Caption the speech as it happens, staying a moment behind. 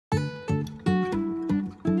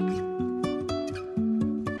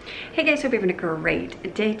Hey guys, hope you're having a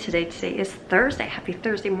great day today. Today is Thursday. Happy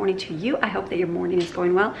Thursday morning to you. I hope that your morning is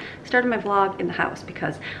going well. Started my vlog in the house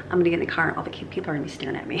because I'm gonna get in the car and all the cute people are gonna be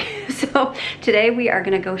staring at me. So today we are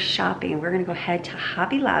gonna go shopping. We're gonna go head to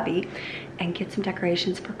Hobby Lobby and get some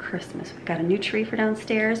decorations for Christmas. We've got a new tree for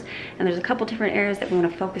downstairs and there's a couple different areas that we wanna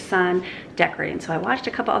focus on decorating. So I watched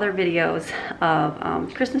a couple other videos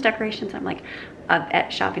of Christmas decorations. I'm like,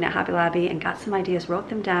 at shopping at Hobby Lobby and got some ideas, wrote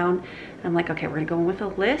them down. And I'm like, okay, we're gonna go in with a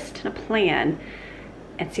list and a plan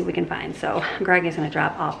and see what we can find. So Greg is gonna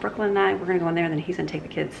drop off Brooklyn and I. We're gonna go in there and then he's gonna take the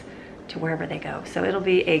kids to wherever they go. So it'll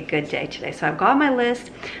be a good day today. So I've got my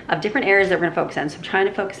list of different areas that we're gonna focus on. So I'm trying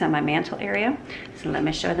to focus on my mantle area. So let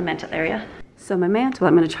me show you the mantle area. So my mantle,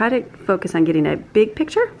 I'm gonna try to focus on getting a big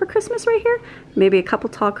picture for Christmas right here. Maybe a couple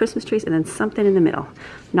tall Christmas trees and then something in the middle.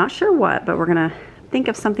 Not sure what, but we're gonna think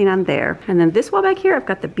of something on there. And then this wall back here, I've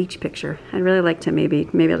got the beach picture. I'd really like to maybe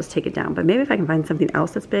I'll just take it down, but maybe if I can find something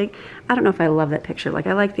else that's big. I don't know if I love that picture. Like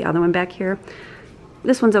I like the other one back here.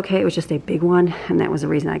 This one's okay, it was just a big one and that was the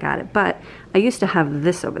reason I got it. But I used to have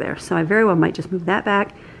this over there, so I very well might just move that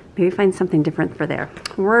back, maybe find something different for there.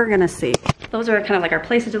 We're gonna see. Those are kind of like our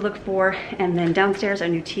places to look for. And then downstairs, our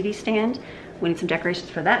new TV stand. We need some decorations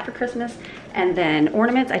for that for Christmas. And then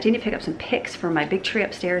ornaments. I did need to pick up some picks for my big tree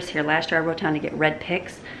upstairs here. Last year I wrote down to get red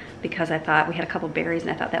picks because I thought we had a couple berries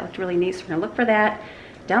and I thought that looked really neat. So we're gonna look for that.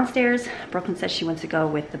 Downstairs, Brooklyn says she wants to go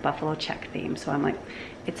with the buffalo check theme. So I'm like,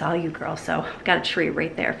 it's all you girls. So I've got a tree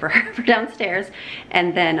right there for her for downstairs.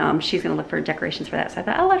 And then she's gonna look for decorations for that. So I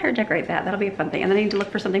thought I'll let her decorate that. That'll be a fun thing. And then I need to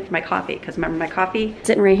look for something for my coffee because remember my coffee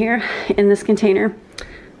sitting right here in this container.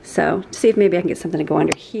 So see if maybe I can get something to go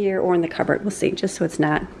under here or in the cupboard. We'll see, just so it's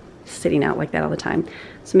not sitting out like that all the time.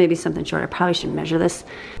 So maybe something short. I probably should measure this.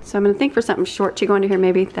 So I'm gonna think for something short to go under here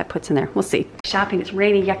maybe that puts in there. We'll see. Shopping, it's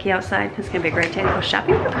rainy, yucky outside. It's gonna be a great day to go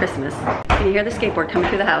shopping for Christmas. Can you hear the skateboard coming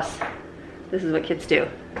through the house? This is what kids do.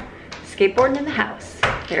 Skateboarding in the house.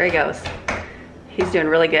 There he goes. He's doing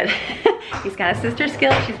really good. He's got a sister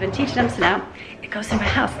skill. She's been teaching him, so now it goes in my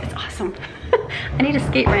house. It's awesome. I need a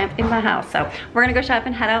skate ramp in my house. So we're gonna go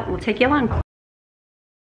shopping, head out, and we'll take you along.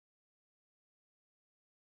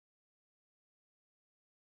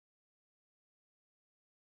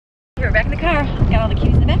 We're back in the car. Got all the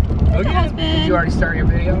cuties in the back. Okay. Husband. Did you already start your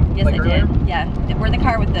video? Yes, like I did. Yeah, we're in the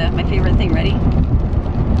car with my favorite thing. Ready?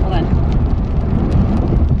 Hold on.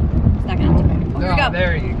 It's not gonna. Here we go.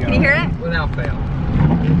 There you go. Can you hear it? Without fail.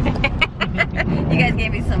 You guys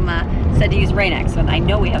gave me some, said to use Rain-X, and I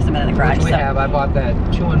know we have some in the garage. Which we have. I bought that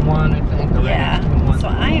 2-in-1, I think. The yeah. So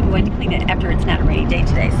I am going to clean it after it's not a rainy day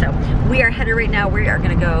today. So we are headed right now. We are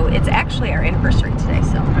going to go. It's actually our anniversary today.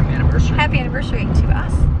 So happy anniversary. Happy anniversary to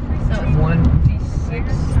us. So 26.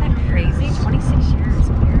 Isn't that crazy? 26 years.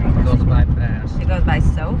 It goes by fast. It goes by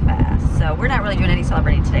so fast. So we're not really doing any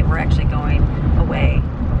celebrating today. We're actually going away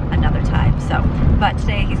another time. So, but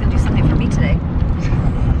today he's going to do something for me today.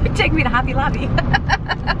 Take me to Hobby Lobby.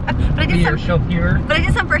 But I did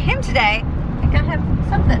something for him today. I gotta have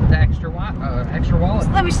something. The extra wallet.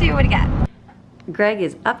 So let me see what he got. Greg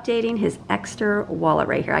is updating his extra wallet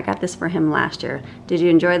right here. I got this for him last year. Did you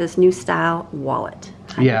enjoy this new style wallet?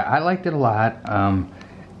 Yeah, I liked it a lot. I'm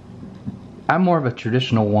more of a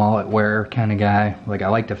traditional wallet wearer kind of guy. Like I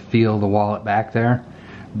like to feel the wallet back there.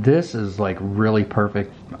 This is like really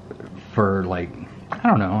perfect for like, I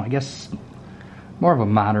don't know, I guess more of a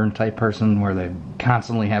modern type person where they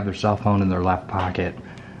constantly have their cell phone in their left pocket,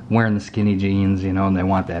 wearing the skinny jeans, you know, and they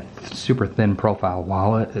want that super thin profile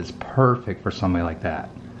wallet. It's perfect for somebody like that.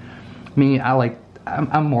 Me,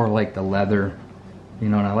 I'm more like the leather, you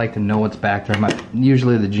know, and I like to know what's back there.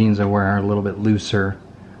 Usually the jeans I wear are a little bit looser,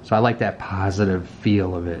 so I like that positive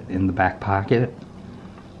feel of it in the back pocket.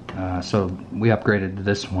 So we upgraded to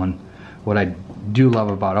this one. What I do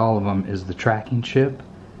love about all of them is the tracking chip.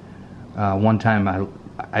 One time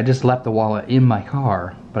I just left the wallet in my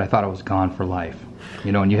car, but I thought it was gone for life.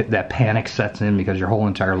 You know, and that panic sets in because your whole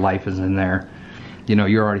entire life is in there. You know,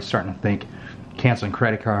 you're already starting to think canceling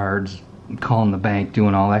credit cards, calling the bank,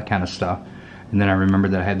 doing all that kind of stuff. And then I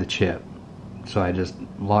remembered that I had the chip. So I just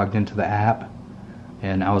logged into the app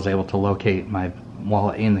and I was able to locate my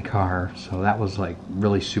wallet in the car. So that was like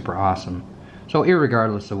really super awesome. So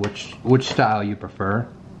irregardless of which style you prefer,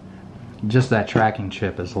 just that tracking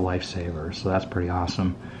chip is a lifesaver, so that's pretty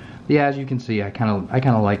awesome. Yeah, as you can see, I kind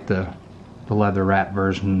of like the leather wrap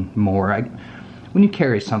version more. When you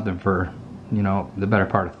carry something for, you know, the better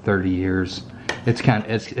part of 30 years,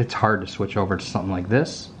 it's hard to switch over to something like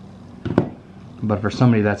this. But for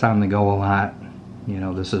somebody that's on the go a lot, you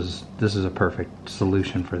know, this is a perfect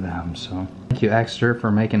solution for them. So thank you, Exeter,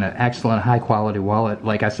 for making an excellent high quality wallet.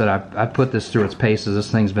 Like I said, I've put this through its paces.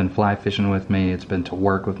 This thing's been fly fishing with me. It's been to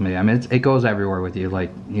work with me. I mean, it goes everywhere with you,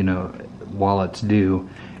 like, you know, wallets do.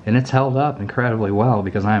 And it's held up incredibly well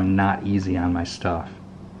because I am not easy on my stuff.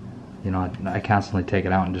 You know, I constantly take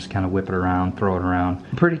it out and just kind of whip it around, throw it around.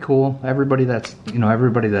 Pretty cool. Everybody that's, you know,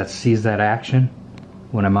 everybody that sees that action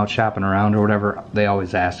when I'm out shopping around or whatever, they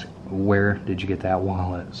always ask, where did you get that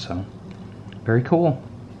wallet? So, very cool.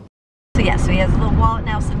 So yeah, so he has a little wallet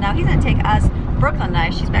now. So now he's gonna take us, Brooklyn and I,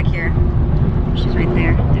 she's back here. She's right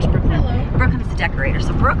there. There's Brooklyn. Hello. Brooklyn is the decorator.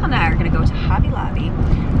 So Brooklyn and I are gonna go to Hobby Lobby,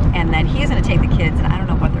 and then he's gonna take the kids, and I don't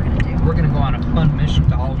know what they're gonna do. We're gonna go on a fun mission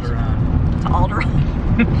to Alderaan. To Alderaan?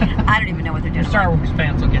 I don't even know what they're doing. Star Wars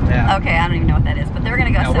fans will get that. Okay, I don't even know what that is, but they're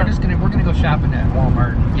gonna go. No, so we're gonna go shopping at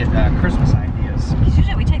Walmart and get Christmas ideas. because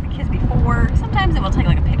usually we take the kids before. Sometimes we'll take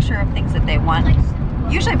like a picture of things that they want.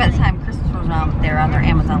 Usually by the time Christmas rolls around, they're on their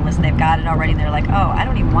Amazon list. They've got it already, and they're like, oh, I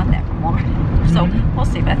don't even want that from Walmart. So we'll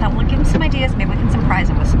see. But I thought we'll give them some ideas. Maybe we can surprise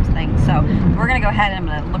them with some things. So we're gonna go ahead and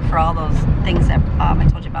I'm gonna look for all those things that I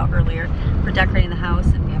told you about earlier for decorating the house,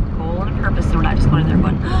 and we have a goal and a purpose. So we're not just going in there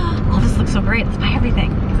going, oh, this looks so great. Let's buy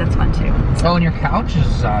everything, because that's fun too. Oh, and your couch is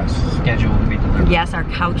scheduled to be delivered. Yes, our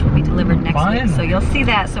couch will be delivered next week. So you'll see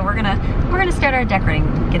that. So we're gonna start our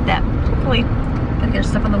decorating, get that. Hopefully, gotta get our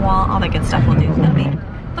stuff on the wall. All that good stuff we'll do. That'll be.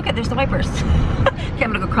 Look at, there's the wipers. Okay,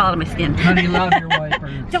 I'm gonna go crawl out of my skin. Honey, love your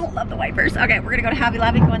wipers. Don't love the wipers. Okay, we're gonna go to Hobby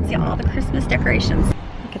Lobby and go and see all the Christmas decorations.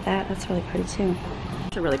 Look at that, that's really pretty too.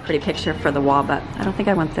 It's a really pretty picture for the wall, but I don't think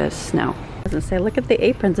I want this, no. I was gonna say, look at the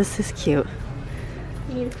aprons, this is cute.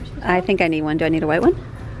 You need a Christmas I think I need one. Do I need a white one?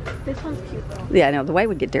 This one's cute though. Yeah, I know, the white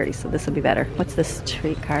would get dirty, so this will be better. What's this,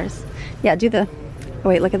 tree cars? Yeah, do the, oh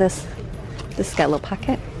wait, look at this. This has got a little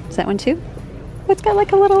pocket. Is that one too? Oh, it's got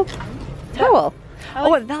like a little towel.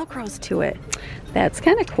 Oh, it velcros to it. That's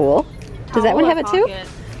kind of cool. Does that one have it too?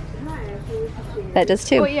 That does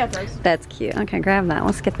too? Oh yeah, it does. That's cute. Okay, grab that.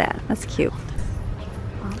 Let's get that. That's cute.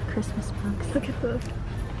 All the Christmas bugs. Look at the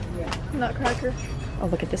nutcracker. Oh,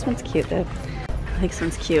 look at this one's cute. I think this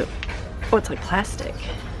one's cute. Oh, it's like plastic.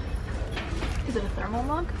 Is it a thermal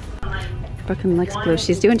mug? Brooklyn likes blue.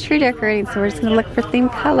 She's doing tree decorating, so we're just gonna look for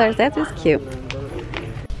themed colors. That is cute.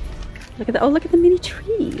 Look at the, oh, look at the mini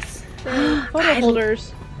trees. Photo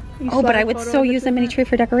holders. Oh, but I would so use a mini tree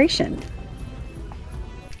for decoration.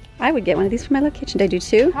 I would get one of these for my little kitchen. Did I do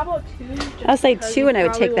two? How about two? I'll say two and I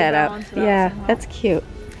would take that out. Yeah, that's cute.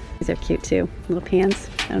 These are cute too. Little pans.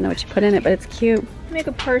 I don't know what you put in it, but it's cute. Make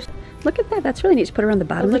a purse. Look at that. That's really neat. You put it around the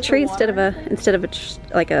bottom of the tree instead of a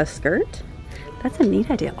like a skirt. That's a neat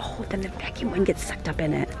idea. Oh, then the vacuum wouldn't get sucked up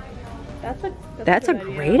in it. That's a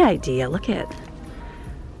great idea. Look at.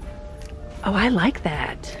 Oh, I like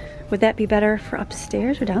that. Would that be better for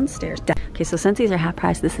upstairs or downstairs? Okay, so since these are half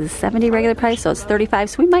price, this is 70 regular price, so it's 35.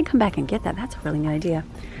 So we might come back and get that. That's a really good idea.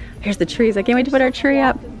 Here's the trees. I can't wait to put our tree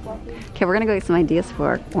up. Okay, we're gonna go get some ideas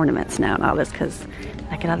for ornaments now and all this, because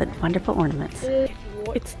I get all the wonderful ornaments.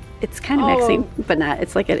 It's kind of mixing, but not.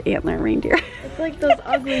 It's like an antler reindeer. It's like those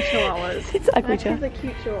ugly chihuahuas. It's ugly chihuahua. The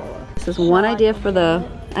cute chihuahua. This is one idea for the.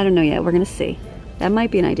 I don't know yet. We're gonna see. That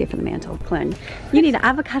might be an idea for the mantle. Glenn, you need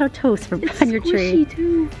avocado toast for on your tree.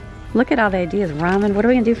 Too. Look at all the ideas. Ramen. What are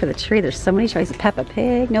we gonna do for the tree? There's so many choices. Peppa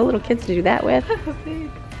Pig. No little kids to do that with. Peppa Pig.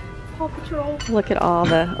 Paw Patrol. Look at all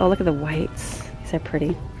the. Oh, look at the whites. These are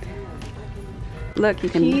pretty. Look, you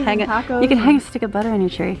can hang it. You can hang a stick of butter on your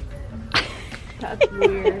tree. That's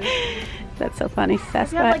weird. That's so funny.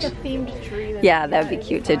 Sasquatch. Like a themed tree. Yeah, that would be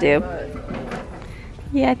cute to do.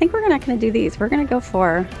 Yeah, I think we're not gonna do these. We're gonna go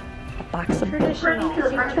for a box of Traditional.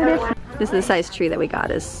 This is the size tree that we got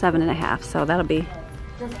is 7.5, so that'll be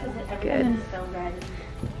good.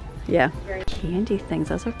 Yeah. Candy things,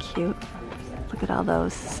 those are cute. Look at all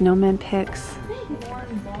those snowman picks.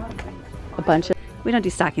 A bunch of, we don't do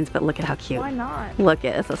stockings, but look at how cute. Why not? Look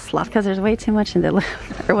at, it's a sloth, because there's way too much in the,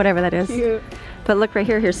 or whatever that is. Cute. But look right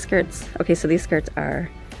here, here's skirts. Okay, so these skirts are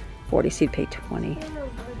 40, so you'd pay 20.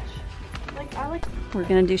 We're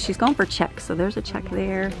gonna do, she's going for check, so there's a check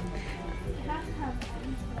there.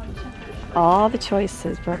 All the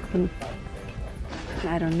choices, Brooklyn.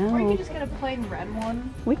 I don't know. Or you could just get a plain red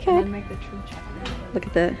one. We could. And then make the true check. Look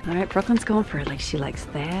at the, all right, Brooklyn's going for it. Like, she likes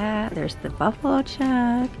that. There's the buffalo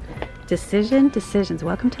check. Decisions.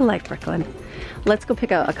 Welcome to life, Brooklyn. Let's go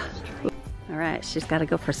pick out a, all right, she's got to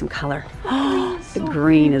go for some color. The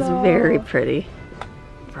green is very pretty.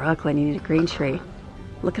 Brooklyn, you need a green tree.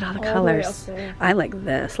 Look at all the colors. I like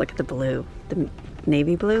this. Look at the blue. The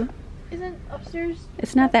navy blue. Isn't upstairs?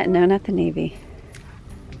 It's not that, no, not the navy.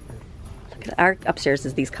 Look at our upstairs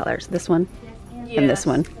is these colors. This one. And this Yes.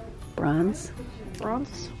 one, bronze. Bronze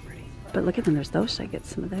is so pretty. But look at them, there's those. Should I get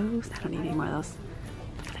some of those? I don't need any more of those.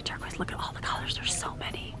 Look at the turquoise. Look at all the colors. There's so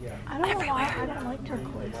many. I don't know Everywhere. why I don't like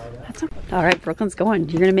turquoise. That's okay. All right, Brooklyn's going.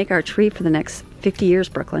 You're gonna make our tree for the next 50 years,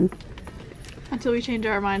 Brooklyn. Until we change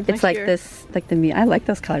our minds It's next like year. this, like I like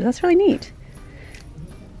those colors. That's really neat.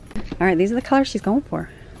 All right, these are the colors she's going for.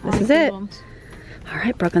 This is it. All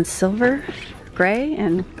right, Brooklyn's silver, gray,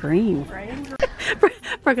 and green.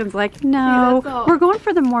 Brooklyn's like, no, that's all. we're going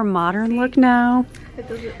for the more modern look now. It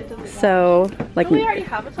doesn't So, like, Don't we already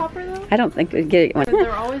have a topper though? I don't think we'd get one. Because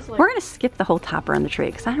they're always like. We're gonna skip the whole topper on the tree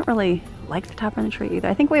because I don't really like the topper on the tree either.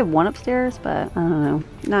 I think we have one upstairs, but I don't know,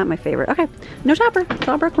 not my favorite. Okay, no topper. It's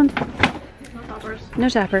all Brooklyn. No toppers. No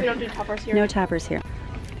topper. We don't do toppers here. No toppers here.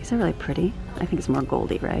 These are really pretty. I think it's more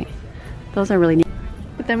goldy, right? Those are really neat.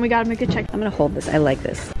 But then we gotta make a check. I'm gonna hold this. I like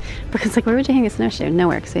this. Because like, where would you hang a snowshoe?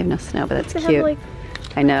 Nowhere, because we have no snow, but that's They cute. have, like,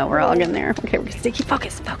 I know, we're all getting there. Okay, we're gonna stay. Keep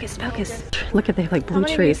focus, focus, focus. Look at, they have like how blue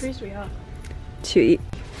many trees. trees do we have? To eat.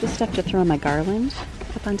 This stuff to throw on my garland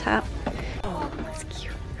up on top. Oh, that's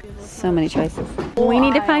cute. So many choices. We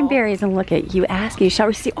need to find berries and look at you asking, shall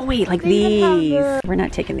we see? Oh wait, like They even these. have We're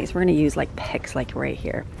not taking these. We're gonna use like picks like right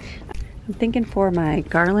here. I'm thinking for my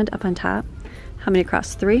garland up on top. How many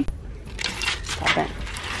across? 3? Stop it.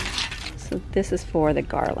 So this is for the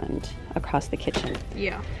garland across the kitchen.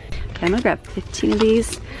 Yeah. Okay, I'm gonna grab 15 of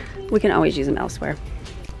these. We can always use them elsewhere.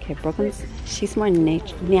 Okay, Brooklyn's, she's more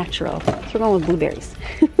natural. So we're going with blueberries.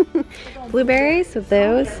 Blueberries with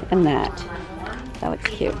those and that. That looks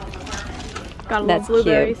cute. Gotta That's love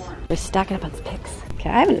blueberries. cute. We're stocking up on picks. Okay,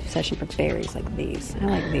 I have an obsession for berries like these. I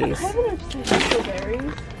like I these. have an obsession with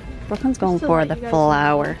blueberries. Brooklyn's going to for let the you guys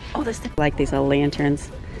flower. Oh, this I like these little lanterns.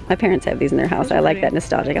 My parents have these in their house. Those are I like pretty. that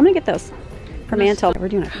nostalgic. I'm gonna get those for mantle. We're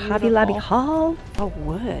doing a Hobby Lobby Beautiful. haul. Oh,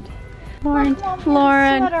 wood. Lauren, Mom, put a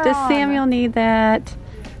Lauren, sweater does on. Samuel need that?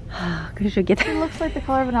 We should get It that. looks like the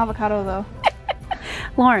color of an avocado though.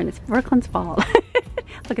 Lauren, it's Brooklyn's fault.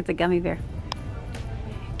 Look, it's a gummy bear.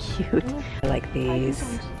 Cute. I like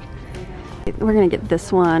these. We're gonna get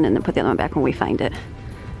this one and then put the other one back when we find it.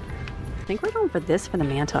 I think we're going for this for the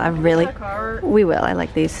mantle. I really, we will. I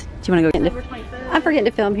like these. Do you want to go get into? I'm forgetting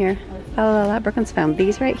to film here. Oh, Brooklyn's found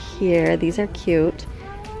these right here. These are cute.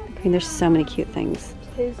 I mean, there's so many cute things.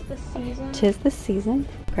 Tis the season. Tis the season.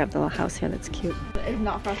 Grab the little house here. That's cute. It's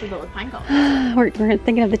not frosted but with pine cones. We're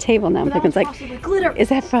thinking of the table now. But Brooklyn's that like, was frosted with glitter. is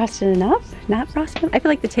that frosted enough? Not frosted? I feel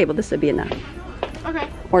like the table, this would be enough. Okay.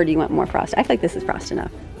 Or do you want more frosted? I feel like this is frosted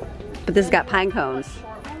enough. But this has got pine cones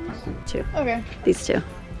too. Okay. These two.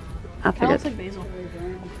 I'll That looks forget. like basil.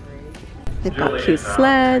 They've got cute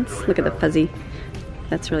sleds. Look at the fuzzy.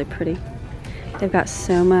 That's really pretty. They've got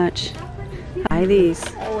so much. Buy these.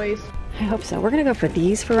 Always. I hope so. We're gonna go for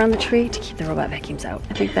these for around the tree to keep the robot vacuums out.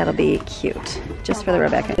 I think that'll be cute, just for the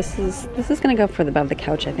robot vacuum. This is gonna go for above the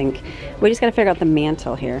couch. I think we just gotta figure out the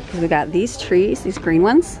mantle here because we got these trees, these green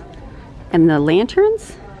ones, and the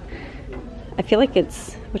lanterns. I feel like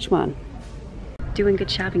it's which one? Doing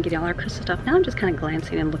good shopping, getting all our crystal stuff. Now I'm just kind of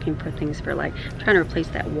glancing and looking for things for like trying to replace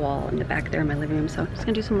that wall in the back there in my living room. So I'm just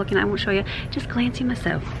gonna do some looking. I won't show you, just glancing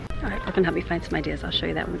myself. All right, I can help me find some ideas. I'll show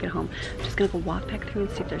you that when we get home. I'm just gonna go walk back through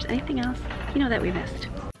and see if there's anything else, you know, that we missed.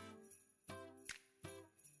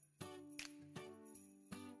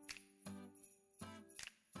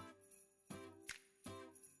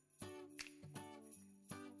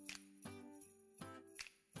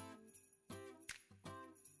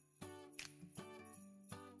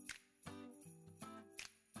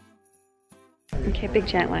 Okay, big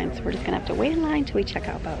giant lines. We're just gonna have to wait in line till we check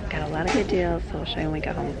out, but got a lot of good deals, so we'll show you when we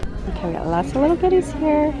get home. Okay, we got lots of little goodies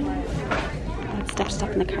here. Lots of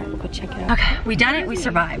stuff in the cart. We'll go check it out. Okay, we done it. We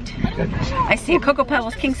survived. I see a Cocoa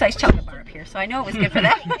Pebbles king size chocolate bar up here, so I know it was good for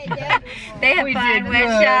them. They had fun,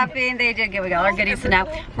 went shopping. They did good. We got all our goodies. So now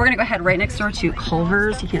we're gonna go ahead right next door to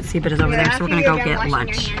Culver's. You can't see, but it's over there. So we're gonna go get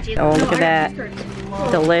lunch. Oh, look at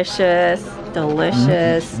that! Delicious,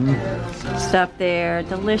 delicious stuff there.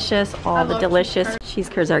 Delicious, all the delicious cheese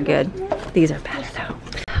curds are good. These are better though.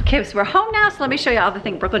 Okay, so we're home now. So let me show you all the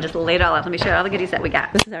things. Brooklyn just laid it all out. Let me show you all the goodies that we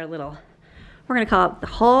got. This is our little. We're gonna call it the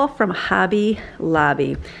haul from Hobby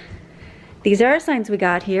Lobby. These are our signs we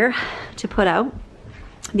got here to put out.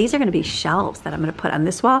 These are gonna be shelves that I'm gonna put on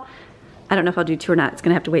this wall. I don't know if I'll do two or not. It's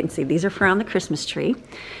gonna have to wait and see. These are for on the Christmas tree.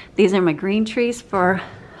 These are my green trees for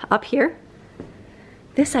up here.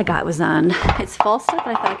 This I got was on, it's fall stuff, but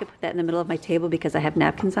I thought I could put that in the middle of my table because I have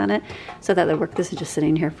napkins on it. So that would work. This is just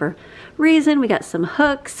sitting here for reason. We got some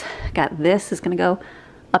hooks. Got this is gonna go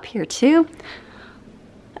up here too.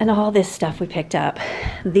 And all this stuff we picked up.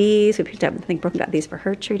 These we picked up, I think Brooke got these for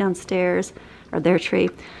her tree downstairs, or their tree.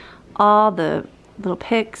 All the little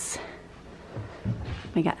pics.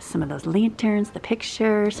 We got some of those lanterns, the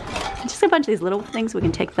pictures, and just a bunch of these little things. We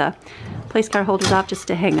can take the place card holders off just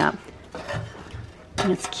to hang up.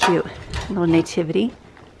 And it's cute. A little nativity.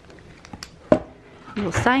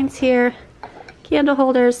 Little signs here, candle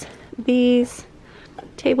holders, these,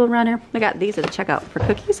 table runner. We got these at the checkout for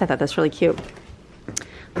cookies. I thought that's really cute.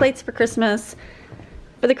 Plates for Christmas,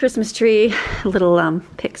 for the Christmas tree. Little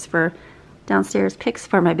picks for downstairs, picks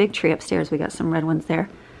for my big tree upstairs. We got some red ones there.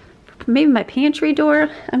 Maybe my pantry door,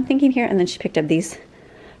 I'm thinking here. And then she picked up these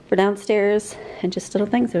for downstairs and just little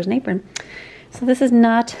things. There's an apron. So this is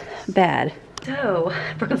not bad. So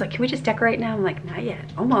Brooklyn's like, can we just decorate now? I'm like, not yet,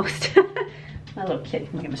 almost. My little kid,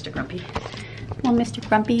 look at Mr. Grumpy. Well, Mr.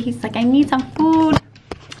 Grumpy, he's like, I need some food.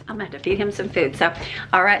 I'm gonna have to feed him some food. So,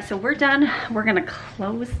 all right, so we're done. We're gonna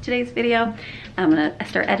close today's video. I'm gonna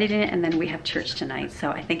start editing it, and then we have church tonight.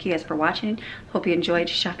 So I thank you guys for watching. Hope you enjoyed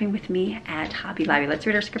shopping with me at Hobby Lobby. Let's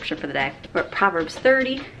read our scripture for the day. We're at Proverbs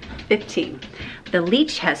 30:15. The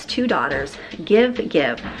leech has 2 daughters. Give,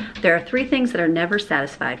 give. There are 3 things that are never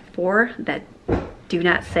satisfied. 4 that do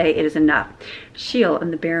not say it is enough. Sheol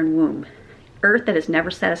and the barren womb. Earth that is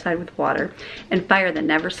never satisfied with water, and fire that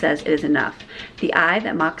never says it is enough. The eye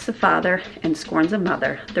that mocks a father and scorns a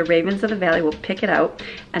mother. The ravens of the valley will pick it out,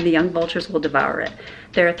 and the young vultures will devour it.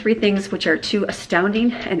 There are 3 things which are too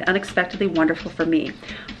astounding and unexpectedly wonderful for me,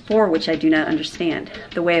 4 which I do not understand.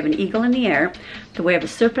 The way of an eagle in the air, the way of a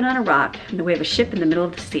serpent on a rock, and the way of a ship in the middle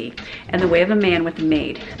of the sea, and the way of a man with a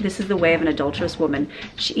maid. This is the way of an adulterous woman.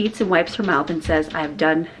 She eats and wipes her mouth and says, I have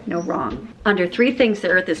done no wrong. Under 3 things the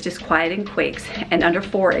earth is disquieted and quakes, and under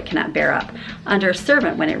 4 it cannot bear up. Under a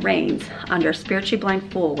servant when it rains, under a spiritually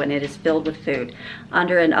blind fool when it is filled with food,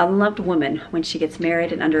 under an unloved woman when she gets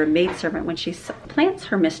married, and under a maidservant when she supplants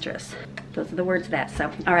her mistress. Those are the words of that.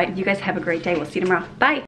 So, all right, you guys have a great day. We'll see you tomorrow. Bye.